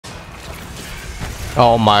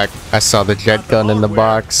Oh my, I saw the jet gun in the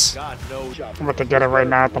box. I'm about to get it right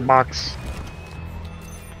now at the box.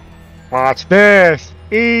 Watch this.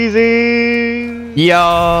 Easy. Yo.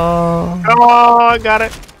 Oh, I got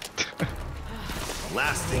it.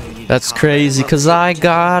 That's crazy, cause I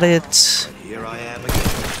got it. Here I am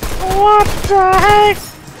again. What the heck?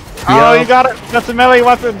 Oh, you got it. That's a melee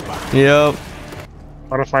weapon. Yep.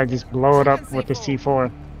 What if I just blow it up with the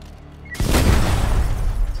C4?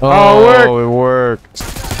 Oh, it worked.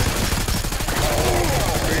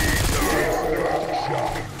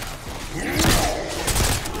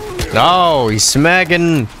 No, he's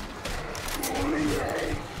smacking.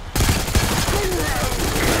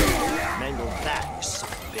 Mangle that, you son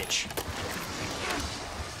of a bitch.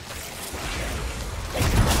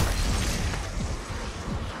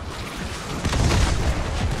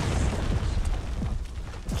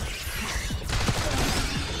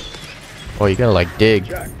 Oh, you gotta like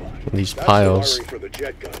dig these piles.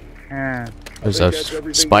 Yeah. There's a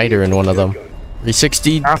spider in one of them.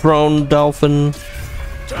 360 prone dolphin.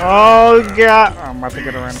 Oh, God. I'm about to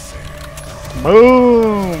get her in.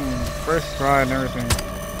 Boom. First try and everything.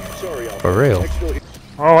 For real.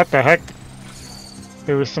 Oh, what the heck?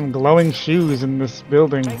 There was some glowing shoes in this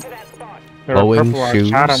building. They were Glowing purple. I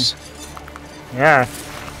shot 'em. shoes. Yeah.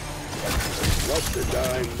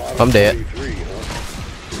 I'm dead.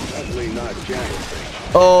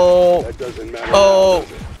 Oh. Oh.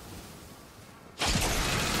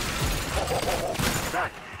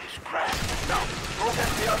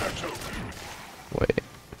 Wait.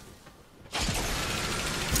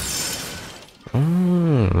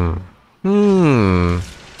 Hmm.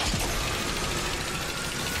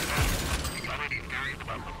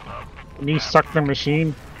 Can you suck the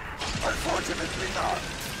machine? Unfortunately not.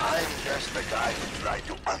 I'm just the guy who tried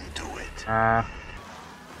to undo it.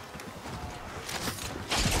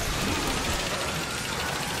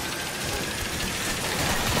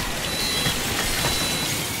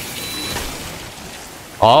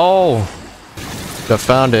 Oh. I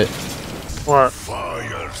found it. What?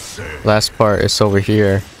 Last part is over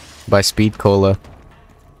here by Speed Cola.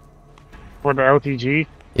 For the LTG?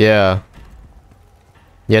 Yeah.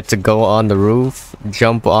 You had to go on the roof,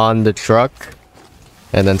 jump on the truck,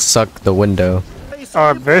 and then suck the window.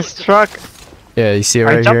 Oh, this truck? Yeah, you see it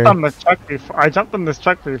right I jumped here? on the truck before. I jumped on this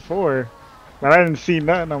truck before, but I didn't see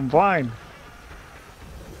nothing. I'm blind.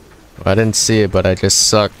 I didn't see it, but I just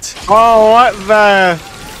sucked. Oh, what the?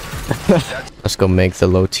 Let's go make the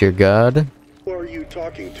low tier god. Who are you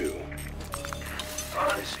talking to?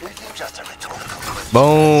 Honestly, just a rhetorical question.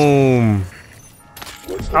 Boom!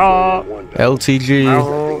 LTG.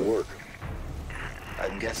 Oh.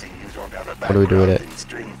 I'm guessing you don't have a What do we do with it? background in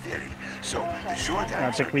string theory, so the short I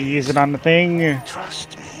answer think we use it on the thing. is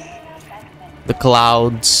trust me. The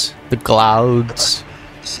clouds. The clouds.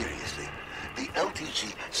 Seriously, the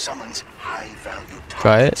LTG summons high-value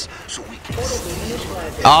Try it. targets, so we can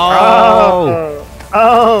see Oh!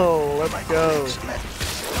 Oh, let's go.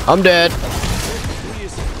 I'm dead.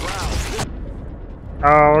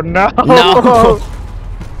 Oh no. No!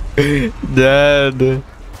 Dead.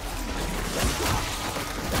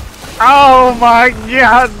 Oh my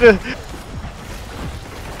god.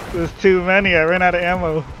 There's too many. I ran out of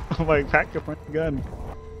ammo. I'm like, packed up my gun.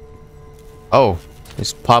 Oh,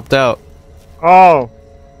 just popped out. Oh.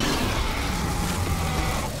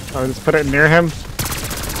 Oh, just put it near him.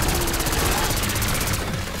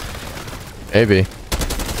 Maybe.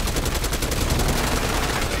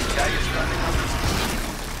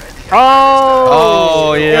 Oh!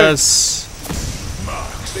 Oh, yes.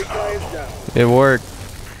 It worked.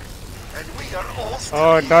 and we are all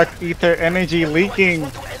Oh, dark ether energy leaking.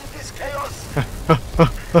 to end this chaos.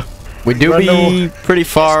 We do be pretty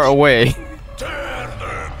far away.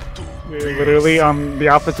 We're literally on the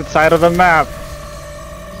opposite side of the map.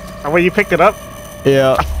 Oh, wait, you picked it up?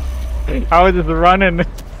 Yeah. I was just running.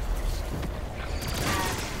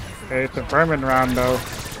 Okay, it's a vermin round though.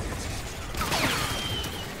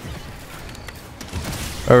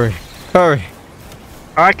 Hurry. Hurry.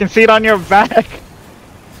 Oh, I can see it on your back. I can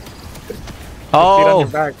see it on your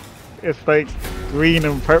Oh. back. It's like green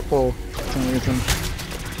and purple for some reason.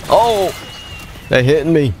 Oh. They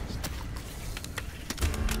hitting me.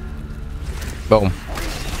 Boom.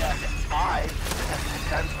 I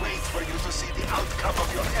can't wait for you to see the outcome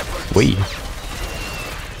of your efforts. We. Time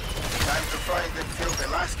to find and fill the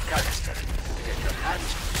last canister. Get your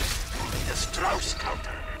hands on the Strauss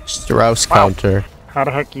counter. Strauss Wow. counter. How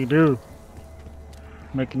the heck you do?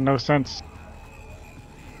 Making no sense.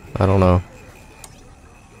 I don't know.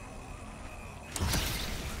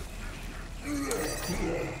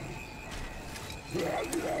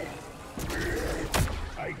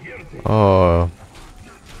 Oh.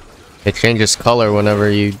 It changes color whenever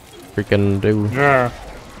you freaking do. Yeah.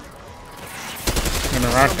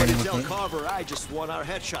 Interacting Somebody with tell it. Carver I just won our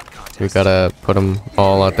headshot contest. We gotta put them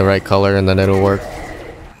all at the right color and then it'll work.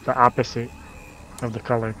 The opposite of the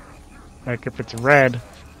color. Like if it's red,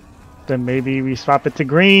 then maybe we swap it to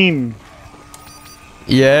green.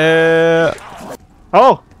 Yeah.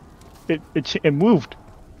 Oh! It moved.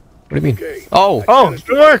 What do you mean? Okay. Oh. Oh, it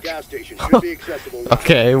worked! Gas station should be accessible now.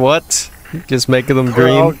 Okay, what? Just making them We're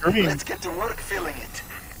all green. green. Let's get to work filling it.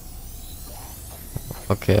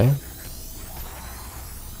 Okay.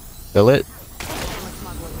 Fill it.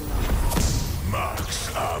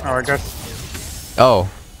 Oh, I guess Oh.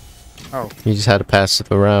 Oh. You just had to pass it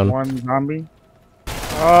around. one zombie.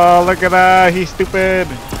 Oh, look at that! He's stupid!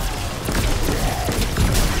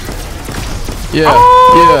 Yeah.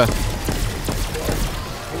 Yeah.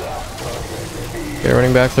 Okay,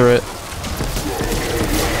 running back through it.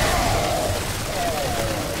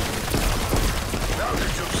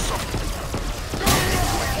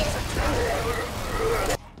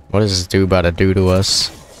 What does this dude about to do to us?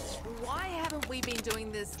 Why haven't we been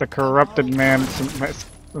doing this? The corrupted man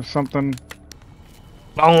or something.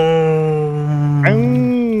 Boom.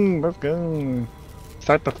 Boom! Let's go.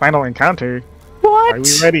 Start the final encounter. What? Are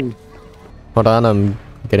we ready? Hold on, I'm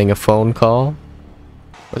getting a phone call.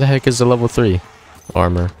 Where the heck is the level 3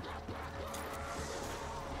 armor?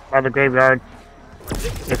 By the graveyard.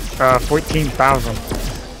 It's 14,000.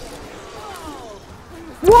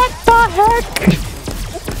 What the heck?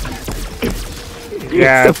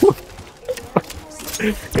 Yeah.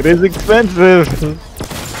 It is expensive.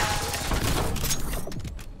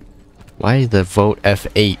 Why is the vote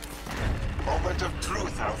F8? Moment of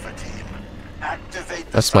truth, Alpha Team. Activate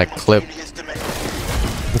the That's my clip. simultaneous dimension.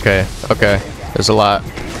 Okay, okay. There's a lot.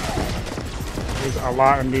 There's a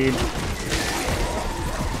lot indeed.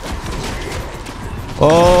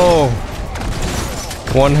 Oh!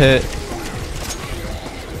 One hit.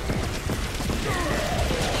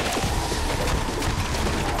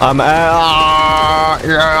 I'm out.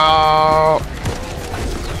 Yeah.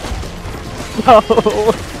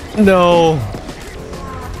 No.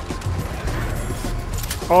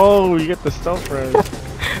 Oh, you get the stealth res.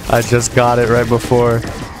 I just got it right before.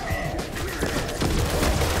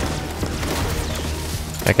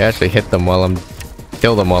 I can actually hit them while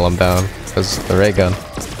kill them while I'm down. Because the ray gun.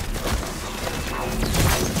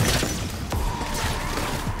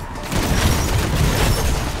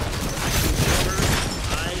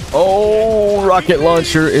 Oh, rocket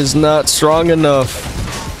launcher is not strong enough.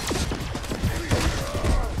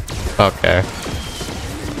 Okay.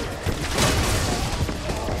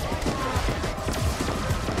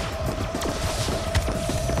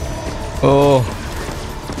 Oh.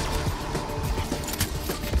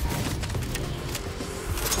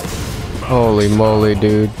 Holy moly,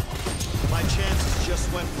 dude. My chances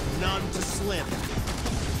just went none to slim.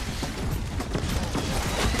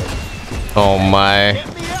 Oh my.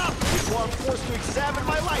 Get me up before I'm forced to examine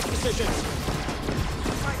my life decisions.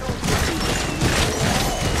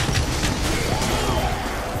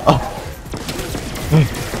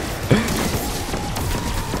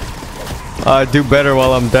 I do better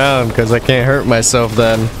while I'm down because I can't hurt myself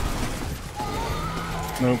then.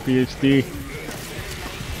 No PhD.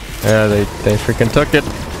 Yeah, they freaking took it.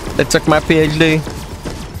 They took my PhD.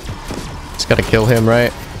 Just gotta kill him,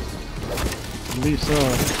 right? I believe so.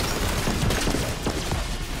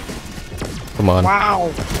 Come on.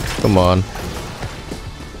 Wow. Come on.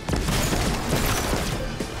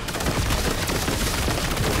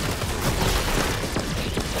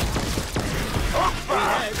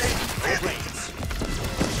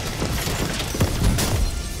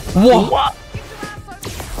 What?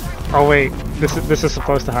 Oh wait, this is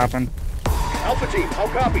supposed to happen. Alpha team, I'll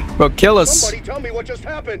copy. Bro, kill us. Somebody tell me what just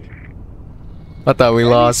happened. I thought we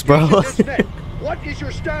lost, bro. What is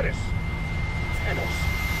your status?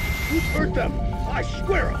 Thanos, you hurt them. I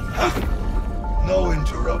swear. No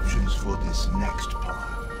interruptions for this next part.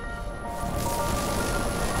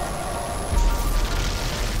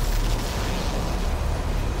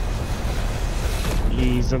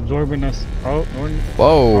 He's absorbing us. Oh,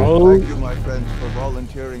 Whoa. oh. Thank you, my friends, for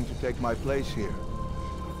volunteering to take my place here.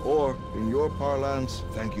 Or, in your parlance,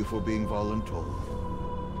 thank you for being voluntold.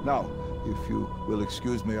 Now, if you will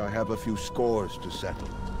excuse me, I have a few scores to settle.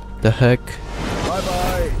 The heck?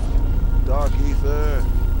 Bye-bye, Dark Ether.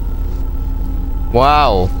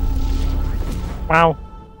 Wow. Wow.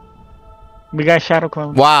 We got shadow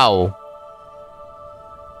clones. Wow.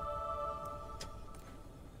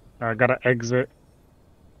 I gotta exit.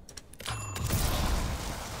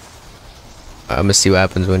 I'm gonna see what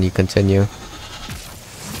happens when you continue.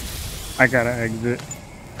 I gotta exit.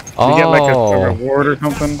 You get like a Oh, reward or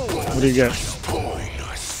something? What do you get?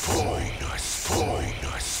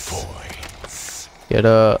 get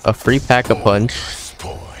a free pack a punch.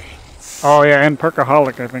 Oh yeah, and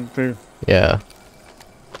Perkaholic I think too. Yeah.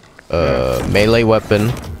 Melee weapon,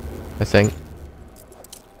 I think.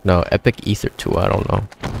 No, epic ether too. I don't know.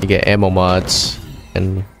 You get ammo mods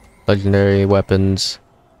and legendary weapons.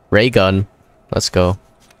 Ray gun. Let's go.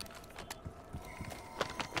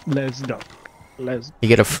 Let's go. Let's You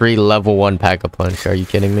get a free level 1 pack a punch. Are you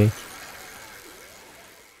kidding me?